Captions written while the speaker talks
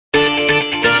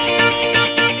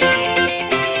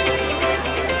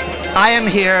I am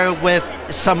here with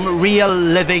some real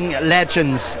living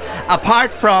legends.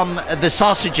 Apart from the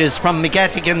sausages from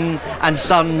McGettigan and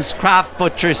Sons Craft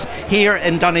Butchers here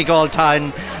in Donegal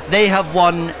town, they have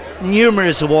won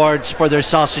numerous awards for their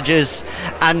sausages,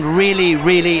 and really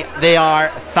they are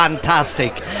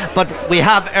fantastic. But we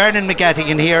have Ernan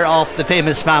McGettigan here of the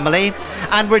famous family,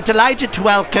 and we're delighted to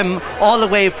welcome all the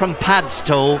way from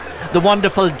Padstow the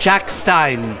wonderful Jack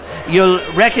Stein. You'll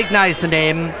recognise the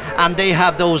name, and they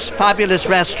have those fabulous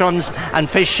restaurants and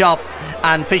fish shop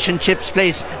and fish and chips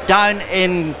place down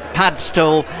in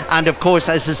Padstow, and of course,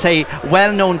 as I say,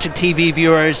 well known to TV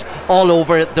viewers all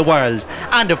over the world.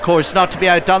 And of course, not to be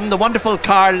outdone, the wonderful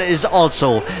Carl is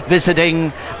also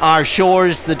visiting our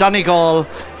shores, the Donegal,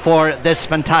 for this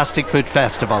fantastic food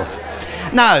festival.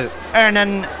 Now,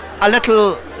 Ernan, a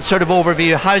little sort of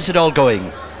overview, how's it all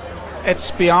going?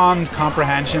 It's beyond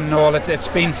comprehension, Noel. It's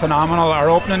been phenomenal. Our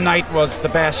opening night was the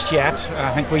best yet.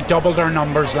 I think we doubled our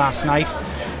numbers last night.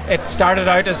 It started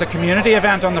out as a community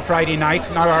event on the Friday night.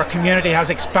 Now our community has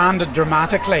expanded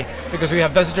dramatically because we have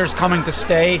visitors coming to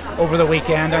stay over the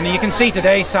weekend. And you can see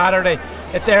today, Saturday,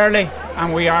 it's early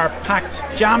and we are packed,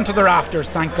 jammed to the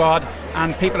rafters, thank God.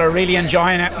 And people are really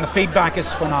enjoying it, and the feedback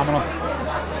is phenomenal.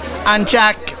 And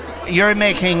Jack, you're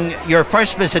making your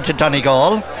first visit to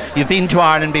Donegal. You've been to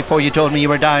Ireland before. You told me you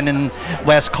were down in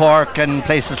West Cork and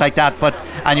places like that,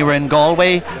 and you were in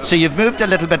Galway. So you've moved a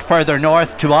little bit further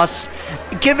north to us.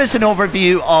 Give us an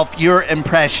overview of your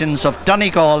impressions of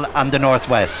Donegal and the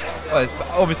Northwest. Well,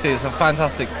 obviously it's a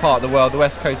fantastic part of the world, the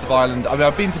west coast of Ireland. I mean,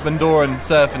 I've been to Bundoran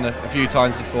surfing a few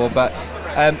times before, but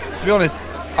to be honest,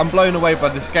 I'm blown away by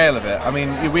the scale of it. I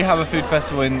mean, we have a food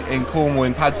festival in Cornwall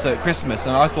in Padstow at Christmas,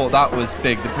 and I thought that was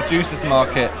big. The producers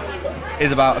market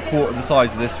is about a quarter the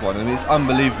size of this one. I mean, it's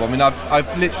unbelievable. I mean,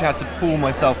 I've literally had to pull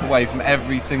myself away from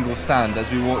every single stand as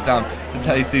we walk down to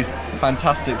taste these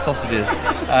fantastic sausages.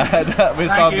 With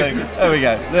something. There we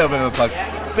go, a little bit of a plug.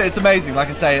 But it's amazing, like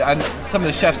I say, and some of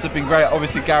the chefs have been great.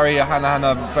 Obviously, Gary Hanahan,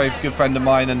 a very good friend of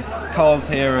mine, and Carl's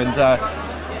here,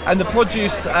 and the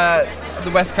produce.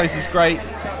 The west coast is great.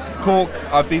 Cork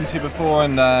I've been to before,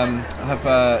 and have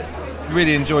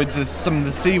really enjoyed some of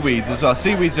the seaweeds as well.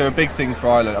 Seaweeds are a big thing for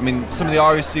Ireland. I mean, some of the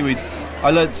Irish seaweeds, I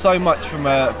learned so much from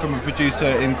a producer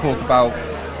in Cork about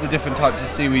the different types of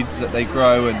seaweeds that they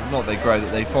grow, and not they grow,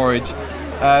 that they forage.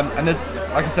 And there's,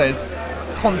 like I say,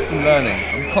 it's constant learning.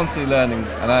 I'm constantly learning,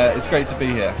 and it's great to be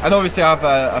here. And obviously I have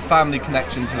a family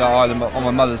connection to the island on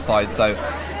my mother's side, so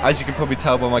as you can probably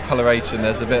tell by my coloration,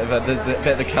 there's a bit of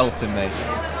the Celt in me.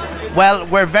 Well,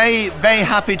 we're very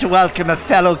happy to welcome a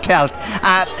fellow Celt.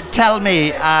 Tell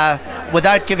me,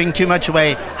 without giving too much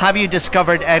away, have you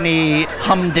discovered any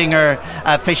humdinger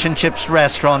fish and chips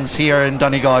restaurants here in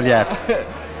Donegal yet?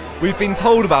 We've been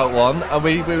told about one, and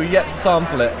we were yet to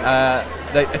sample it.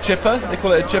 A chipper, they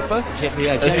call it a chipper. Chipper,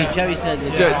 yeah. Jerry said.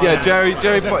 Jerry.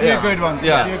 There's a few good ones.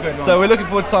 Yeah. A few good ones. So we're looking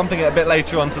forward to sampling it a bit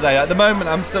later on today. At the moment,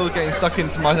 I'm still getting stuck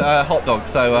into my hot dog,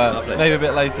 so maybe a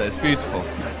bit later. It's beautiful.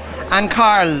 And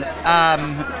Carl,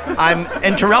 I'm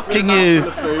interrupting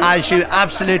you as you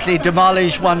absolutely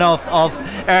demolish one of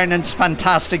Ernan's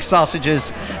fantastic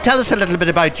sausages. Tell us a little bit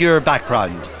about your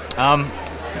background. Dublin,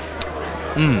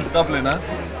 huh?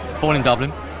 Born in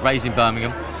Dublin, raised in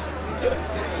Birmingham,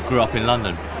 grew up in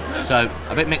London. So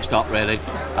a bit mixed up, really.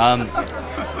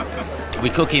 We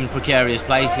cook in precarious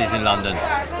places in London.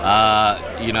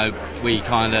 You know, we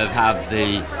kind of have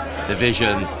the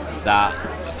vision that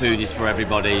food is for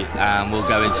everybody, and we'll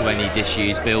go into any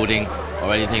disused building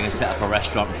or anything and set up a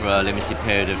restaurant for a limited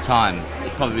period of time.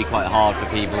 It's probably quite hard for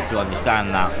people to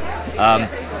understand that,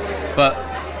 but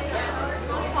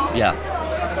yeah.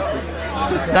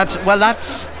 That's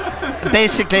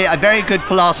basically a very good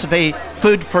philosophy.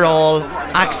 Food for all,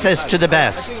 access to the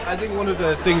best. I think one of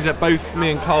the things that both me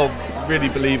and Carl really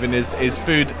believe in is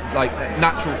food, like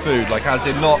natural food, like as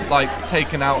in not like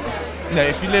taken out. You know,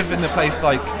 if you live in a place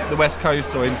like the West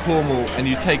Coast or in Cornwall and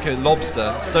you take a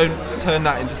lobster, don't turn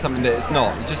that into something that it's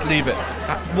not. Just leave it.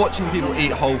 Watching people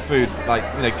eat whole food, like,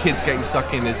 you know, kids getting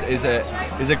stuck in is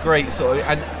a great sort of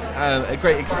and a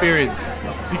great experience,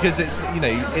 because it's, you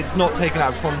know, it's not taken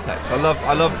out of context. I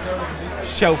love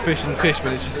shellfish and fish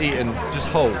when it's just eaten just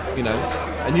whole, you know.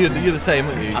 And you're the same,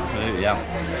 aren't you? Absolutely, yeah.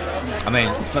 I mean,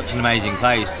 it's such an amazing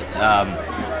place.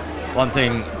 One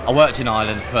thing, I worked in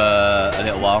Ireland for a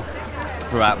little while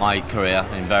throughout my career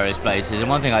in various places, and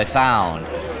one thing I found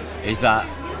is that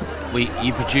we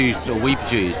produce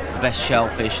the best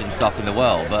shellfish and stuff in the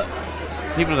world, but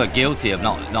people are guilty of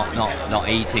not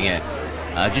eating it.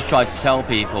 I just tried to tell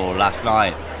people last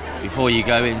night, before you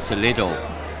go into Lidl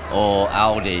or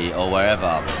Aldi or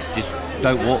wherever, just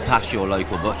don't walk past your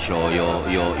local butcher or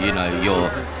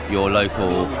your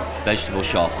local vegetable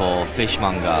shop or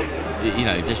fishmonger. You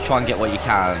know, just try and get what you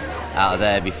can out of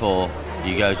there before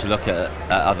you go to look at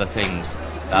other things.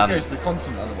 It goes to the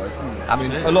continent otherwise, doesn't it?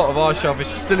 Absolutely. I mean, a lot of our shellfish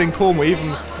is still in Cornwall,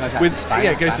 even with Spain,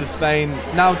 it goes to Spain,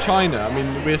 now China. I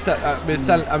mean, we're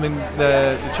selling. I mean,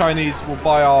 the Chinese will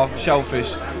buy our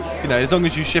shellfish, you know, as long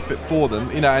as you ship it for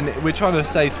them, you know. And we're trying to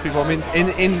say to people, I mean,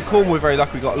 in Cornwall we're very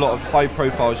lucky. We've got a lot of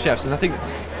high-profile chefs, and I think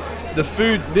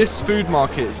this food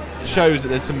market shows that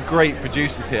there's some great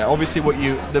producers here. Obviously,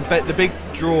 the big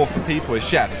draw for people is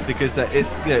chefs, because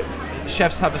it's, you know,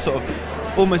 chefs have a sort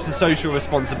of almost a social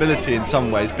responsibility in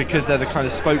some ways, because they're the kind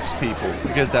of spokespeople,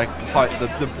 because they're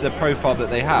the profile that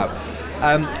they have.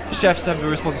 Chefs have a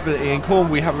responsibility. In Cornwall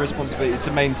we have a responsibility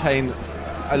to maintain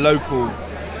a local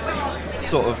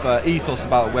sort of ethos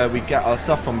about where we get our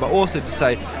stuff from, but also to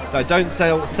say, no, don't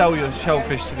sell your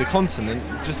shellfish to the continent,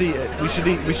 just eat it. We should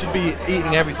be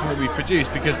eating everything that we produce,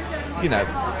 because, you know,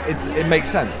 it makes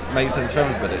sense. It makes sense for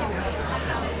everybody.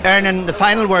 Ernan, the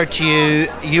final word to you.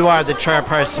 You are the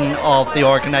chairperson of the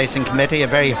organising committee, a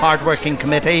very hard-working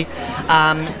committee.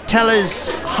 Tell us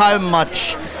how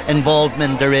much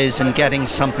involvement there is in getting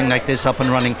something like this up and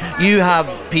running. You have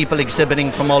people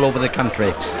exhibiting from all over the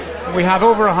country. We have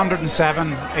over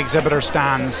 107 exhibitor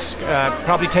stands,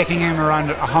 probably taking in around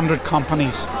 100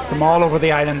 companies from all over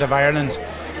the island of Ireland.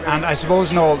 And I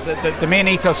suppose, Noel, the main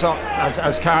ethos,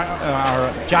 as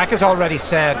Jack has already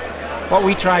said, what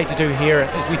we try to do here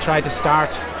is we try to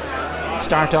start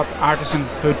up artisan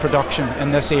food production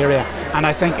in this area. And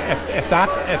I think if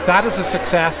that is a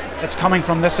success, it's coming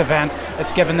from this event.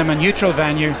 It's given them a neutral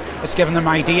venue. It's given them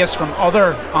ideas from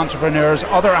other entrepreneurs,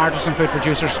 other artisan food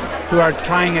producers who are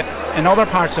trying it in other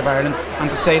parts of Ireland, and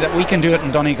to say that we can do it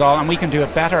in Donegal and we can do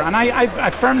it better. And I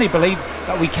firmly believe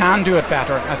that we can do it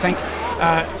better. I think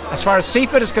as far as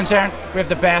seafood is concerned, we have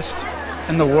the best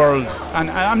in the world,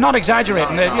 and I'm not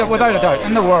exaggerating, without a doubt,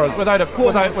 in the world, without a doubt.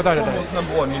 Cornwall's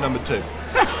number one, you're number two.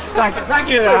 Thank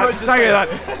you.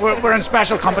 That. We're in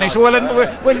special company, so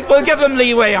we'll give them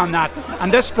leeway on that.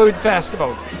 And this food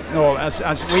festival, Noel,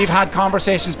 as we've had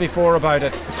conversations before about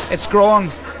it, it's grown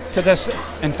to this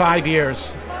in 5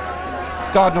 years.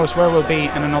 God knows where we'll be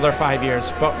in another 5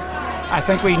 years, but I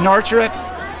think we nurture it.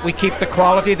 We keep the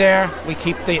quality there, we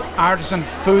keep the artisan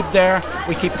food there,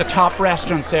 we keep the top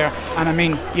restaurants there, and I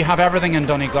mean, you have everything in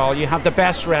Donegal. You have the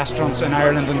best restaurants in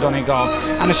Ireland in Donegal,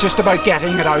 and it's just about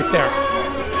getting it out there.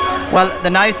 Well, the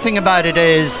nice thing about it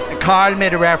is, Carl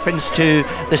made a reference to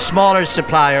the smaller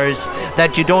suppliers,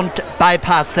 that you don't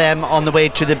bypass them on the way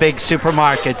to the big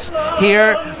supermarkets.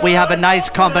 Here we have a nice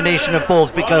combination of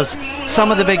both, because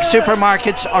some of the big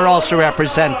supermarkets are also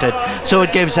represented. So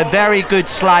it gives a very good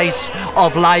slice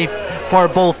of life for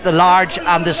both the large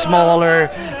and the smaller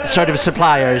sort of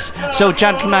suppliers. So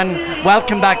gentlemen,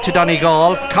 welcome back to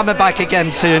Donegal, coming back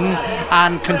again soon,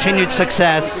 and continued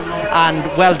success, and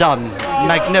well done.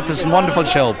 Magnificent, wonderful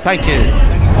show. Thank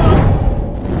you.